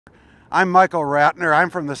I'm Michael Ratner. I'm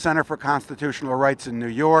from the Center for Constitutional Rights in New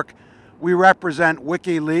York. We represent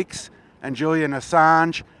WikiLeaks and Julian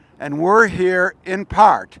Assange, and we're here in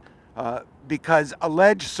part because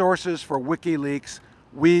alleged sources for WikiLeaks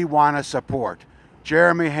we want to support.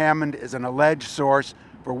 Jeremy Hammond is an alleged source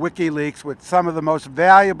for WikiLeaks with some of the most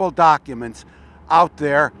valuable documents out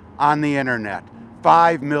there on the internet.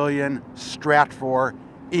 5 million Stratfor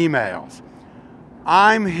emails.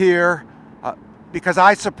 I'm here because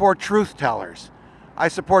I support Truthtellers. I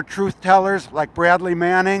support Truthtellers like Bradley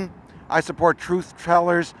Manning. I support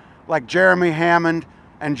Truthtellers like Jeremy Hammond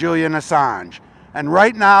and Julian Assange. And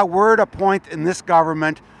right now we're at a point in this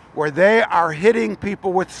government where they are hitting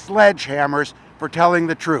people with sledgehammers for telling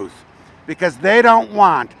the truth, because they don't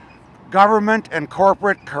want government and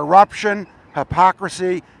corporate corruption,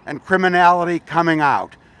 hypocrisy, and criminality coming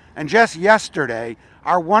out. And just yesterday,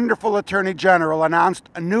 our wonderful Attorney General announced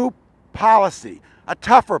a new policy, a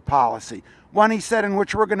tougher policy, one he said in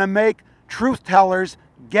which we're going to make truth-tellers,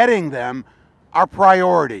 getting them, our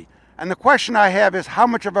priority. And the question I have is, how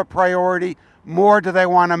much of a priority more do they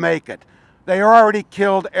want to make it? They already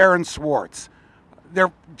killed Aaron Swartz.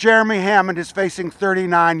 Jeremy Hammond is facing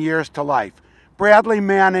 39 years to life. Bradley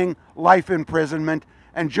Manning, life imprisonment.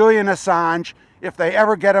 And Julian Assange, if they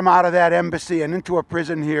ever get him out of that embassy and into a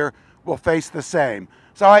prison here, will face the same.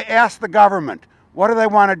 So I asked the government, what do they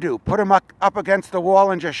want to do? Put him up against the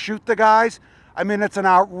wall and just shoot the guys? I mean, it's an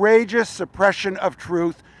outrageous suppression of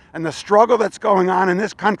truth. And the struggle that's going on in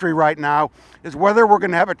this country right now is whether we're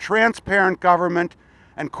going to have a transparent government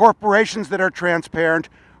and corporations that are transparent,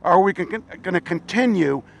 or are we going to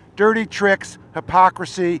continue dirty tricks,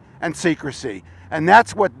 hypocrisy, and secrecy. And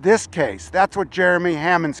that's what this case, that's what Jeremy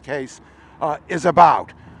Hammond's case is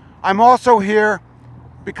about. I'm also here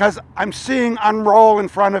because I'm seeing unroll in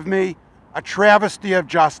front of me a travesty of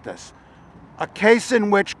justice, a case in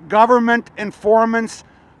which government informants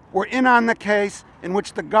were in on the case, in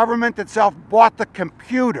which the government itself bought the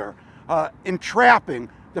computer, entrapping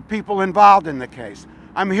the people involved in the case.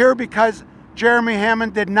 I'm here because Jeremy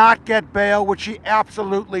Hammond did not get bail, which he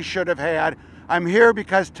absolutely should have had. I'm here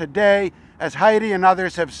because today, as Heidi and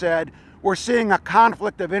others have said, we're seeing a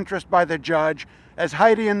conflict of interest by the judge. As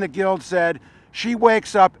Heidi and the Guild said, she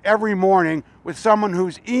wakes up every morning with someone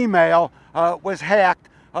whose email was hacked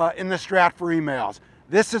in the Stratfor emails.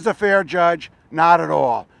 This is a fair judge? Not at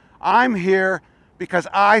all. I'm here because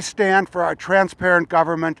I stand for a transparent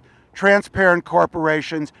government, transparent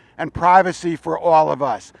corporations, and privacy for all of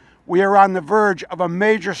us. We are on the verge of a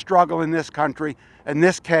major struggle in this country, and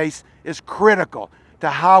this case is critical to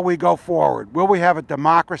how we go forward. Will we have a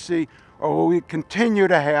democracy, or will we continue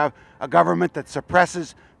to have a government that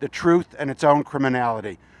suppresses the truth and its own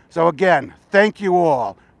criminality? So again, thank you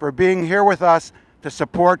all for being here with us to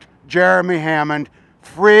support Jeremy Hammond.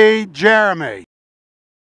 Free Jeremy!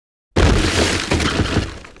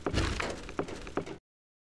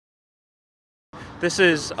 This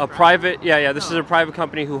is a private, this is a private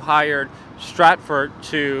company who hired Stratfor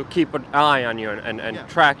to keep an eye on you and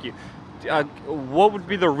track you. What would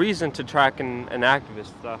be the reason to track an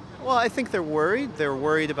activist? Well, I think they're worried. They're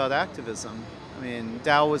worried about activism. I mean,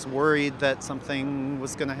 Dow was worried that something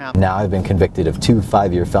was going to happen. Now I've been convicted of 2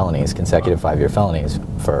 5-year felonies, consecutive 5-year felonies,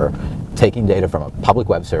 for taking data from a public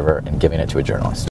web server and giving it to a journalist.